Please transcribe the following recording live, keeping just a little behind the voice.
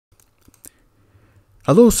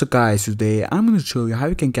Hello, so guys, today I'm going to show you how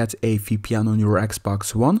you can get a VPN on your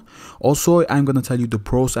Xbox One. Also, I'm going to tell you the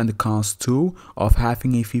pros and the cons too of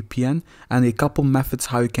having a VPN and a couple methods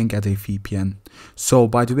how you can get a VPN. So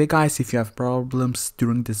by the way guys, if you have problems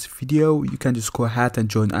during this video, you can just go ahead and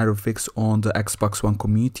join Aerofix on the Xbox One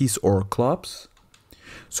communities or clubs.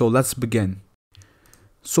 So let's begin.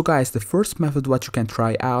 So guys, the first method what you can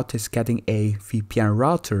try out is getting a VPN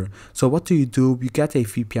router. So what do? You get a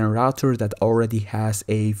VPN router that already has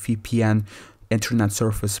a VPN internet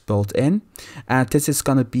service built in, and this is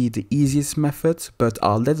gonna be the easiest method, but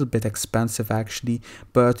a little bit expensive actually.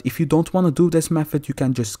 But if you don't want to do this method, you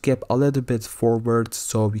can just skip a little bit forward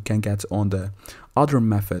so we can get on the other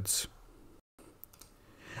methods.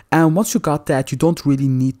 And once you got that, you don't really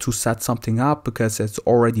need to set something up because it's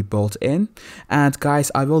already built in. And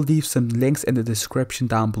guys, I will leave some links in the description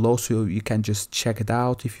down below so you can just check it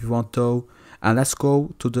out if you want to. And let's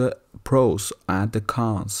go to the pros and the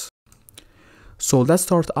cons. So let's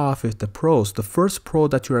start off with the pros. The first pro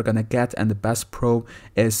that you are gonna get, and the best pro,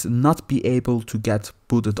 is not be able to get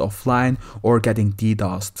booted offline or getting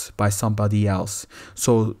DDoSed by somebody else.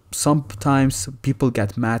 So sometimes people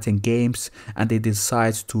get mad in games and they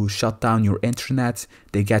decide to shut down your internet.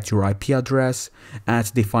 They get your IP address and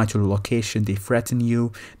they find your location, they threaten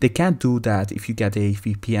you. They can't do that if you get a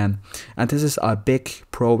VPN, and this is a big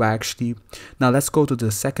pro actually. Now let's go to the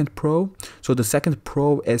second pro. So the second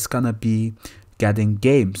pro is gonna be getting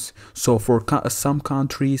games. So for some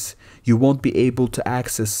countries you won't be able to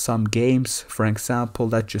access some games. For example,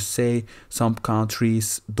 let's just say some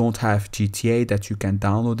countries don't have GTA that you can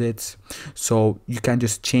download it, so you can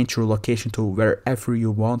just change your location to wherever you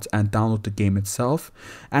want and download the game itself.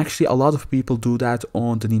 Actually, a lot of people do that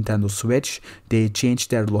on the Nintendo Switch. They change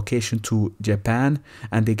their location to Japan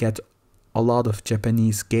and they get a lot of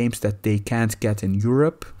Japanese games that they can't get in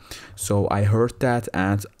Europe. So I heard that,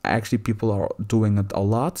 and actually people are doing it a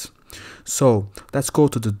lot. So let's go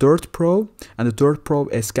to the third pro, and the third pro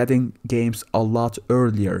is getting games a lot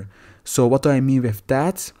earlier. So what do I mean with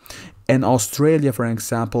that? In Australia, for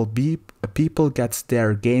example, people get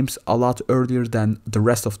their games a lot earlier than the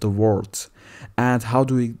rest of the world. And how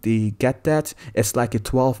do they get that? It's like a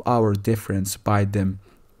 12-hour difference by them.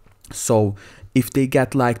 So if they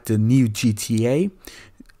get like the new GTA,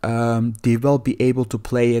 they will be able to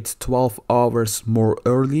play it 12 hours more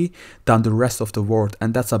early than the rest of the world,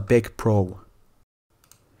 and that's a big pro.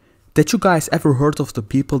 Did you guys ever heard of the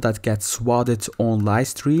people that get swatted on live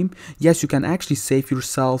stream? Yes, you can actually save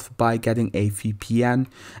yourself by getting a VPN,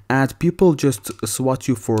 and people just swat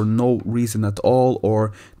you for no reason at all,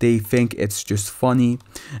 or they think it's just funny,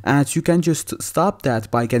 and you can just stop that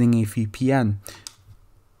by getting a VPN.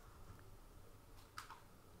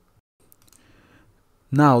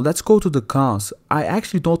 Now let's go to the cons. I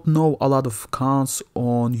actually don't know a lot of cons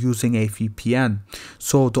on using a VPN.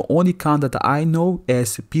 So the only con that I know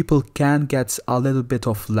is people can get a little bit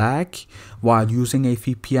of lag while using a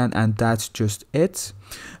VPN, and that's just it.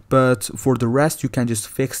 But for the rest, you can just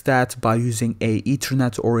fix that by using a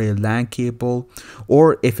Ethernet or a LAN cable,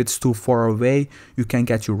 or if it's too far away, you can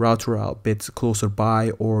get your router a bit closer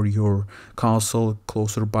by or your console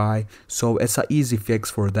closer by. So it's an easy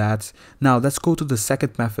fix for that. Now let's go to the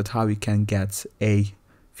second method how you can get a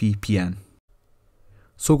VPN.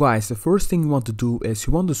 So guys, the first thing you want to do is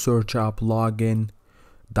you want to search up login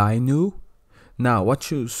DINU. Now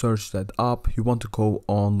once you search that up, you want to go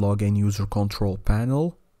on login user control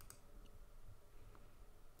panel.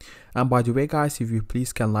 And by the way guys, if you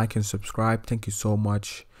please can like and subscribe, thank you so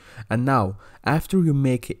much. And now after you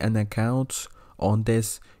make an account on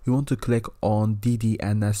this, you want to click on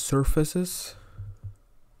DNS services.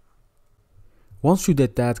 Once you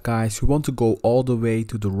did that guys, you want to go all the way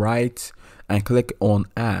to the right and click on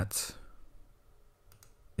add.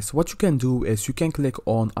 So what you can do is you can click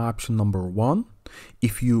on option number 1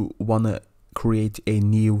 if you want to create a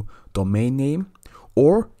new domain name,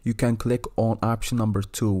 or you can click on option number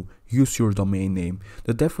 2, use your domain name.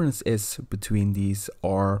 The difference is between these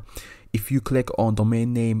are, if you click on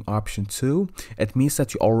domain name option 2, it means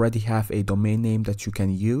that you already have a domain name that you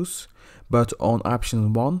can use. But on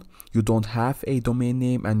option 1, you don't have a domain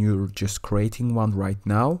name and you're just creating one right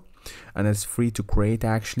now. And it's free to create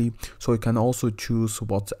actually. So you can also choose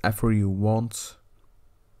whatever you want.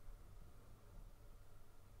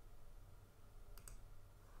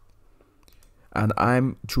 And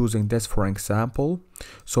I'm choosing this for example.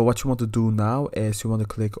 So what you want to do now is you want to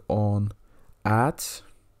click on add.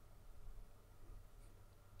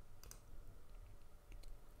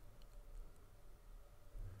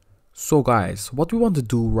 So guys, what we want to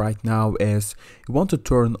do right now is we want to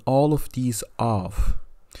turn all of these off.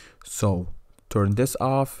 So turn this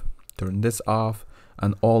off,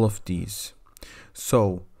 and all of these.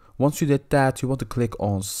 So once you did that, you want to click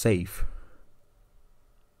on save.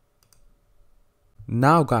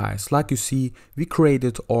 Now guys, like you see, we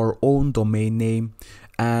created our own domain name,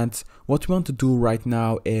 and what we want to do right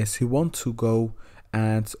now is we want to go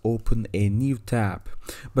and open a new tab,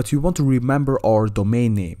 but we want to remember our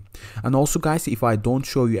domain name. And also guys, if I don't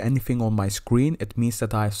show you anything on my screen, it means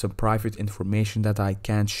that I have some private information that I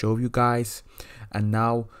can't show you guys. And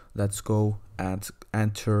now let's go and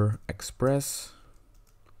enter Expressvpn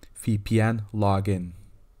login.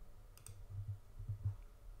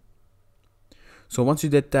 So once you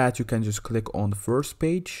did that, you can just click on the first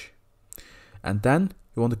page, and then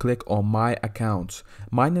you want to click on my account.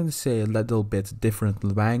 Mine is a little bit different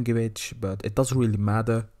language, but it doesn't really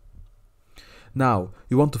matter. Now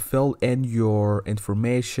you want to fill in your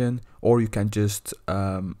information, or you can just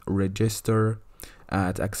register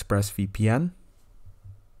at Expressvpn.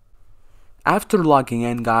 After logging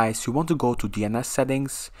in guys, you want to go to DNS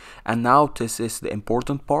settings, and now this is the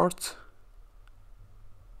important part.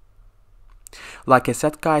 Like I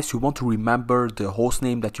said guys, you want to remember the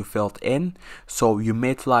hostname that you filled in. So you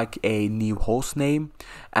made like a new hostname,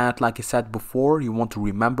 and like I said before, you want to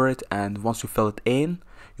remember it, and once you fill it in,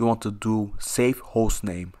 you want to do save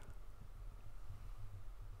hostname.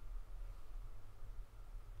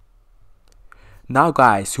 Now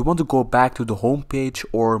guys, you want to go back to the home page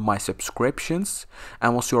or my subscriptions,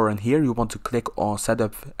 and once you're in here, you want to click on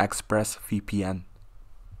setup Expressvpn.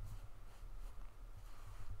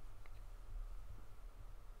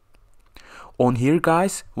 On here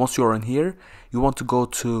guys, once you're in here, you want to go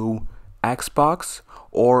to Xbox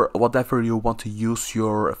or whatever you want to use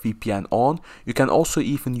your VPN on. You can also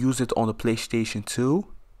even use it on the PlayStation 2.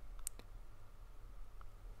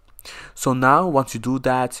 So now once you do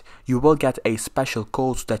that, you will get a special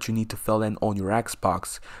code that you need to fill in on your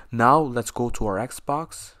Xbox. Now let's go to our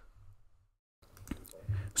Xbox.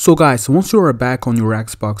 So guys, once you are back on your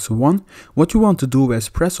Xbox One, what you want to do is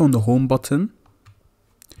press on the home button.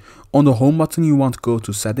 On the home button, you want to go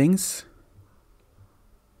to settings.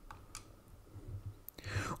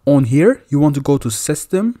 On here, you want to go to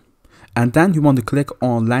system, and then you want to click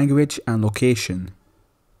on language and location.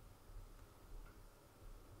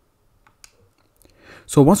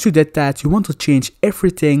 So once you did that, you want to change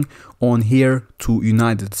everything on here to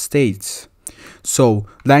United States. So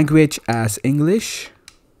language as English,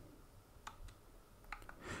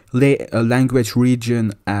 language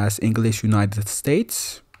region as English United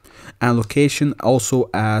States, and location also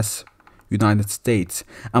as United States.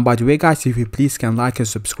 And by the way guys, if you please can like and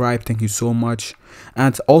subscribe, thank you so much.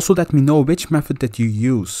 And also let me know which method that you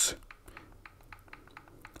use.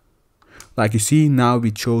 Like you see, now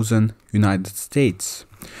we chosen United States.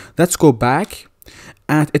 Let's go back,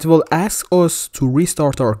 and it will ask us to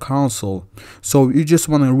restart our console. So you just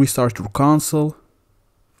want to restart your console.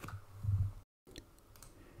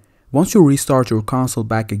 Once you restart your console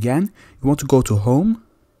back again, you want to go to home.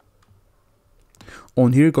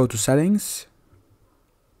 On here, go to settings.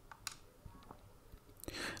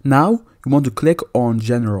 Now you want to click on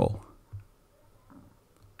general.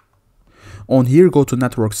 On here, go to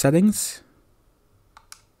network settings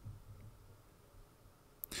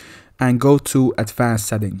and go to advanced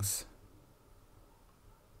settings.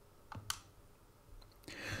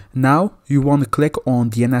 Now you want to click on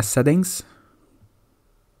DNS settings,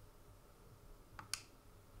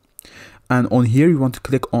 and on here you want to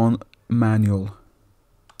click on manual.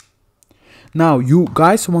 Now you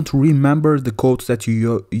guys want to remember the codes that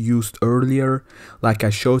you used earlier, like I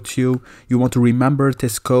showed you. You want to remember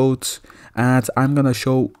this code, and I'm gonna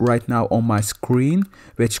show right now on my screen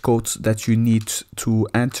which codes that you need to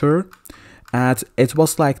enter. And it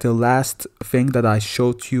was like the last thing that I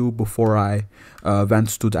showed you before I went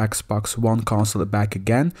to the Xbox One console back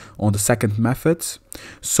again on the second method.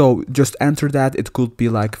 So just enter that. It could be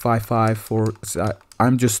like 554.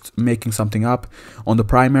 I'm just making something up on the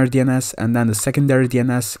primary DNS, and then the secondary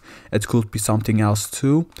DNS, it could be something else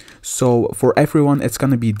too. So for everyone, it's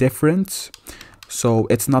gonna be different. So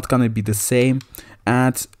it's not gonna be the same.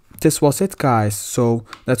 And this was it, guys. So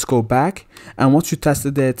let's go back, and once you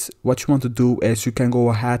tested it, what you want to do is you can go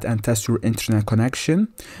ahead and test your internet connection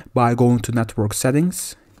by going to network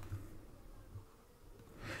settings.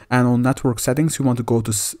 And on network settings, you want to go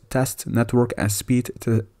to test network and speed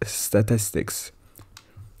statistics.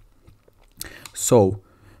 So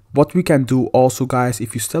what we can do also, guys,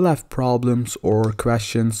 if you still have problems or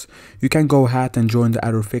questions, you can go ahead and join the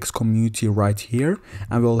ErrorFix community right here,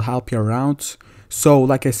 and we'll help you around. So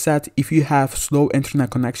like I said, if you have slow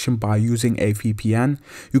internet connection by using a VPN,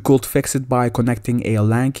 you could fix it by connecting a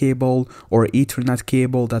LAN cable or Ethernet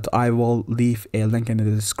cable that I will leave a link in the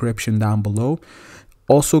description down below.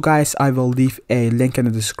 Also guys, I will leave a link in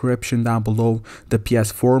the description down below the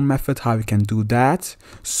PS4 method, how you can do that.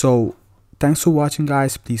 So thanks for watching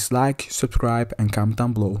guys, please like, subscribe and comment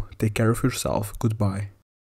down below. Take care of yourself, goodbye.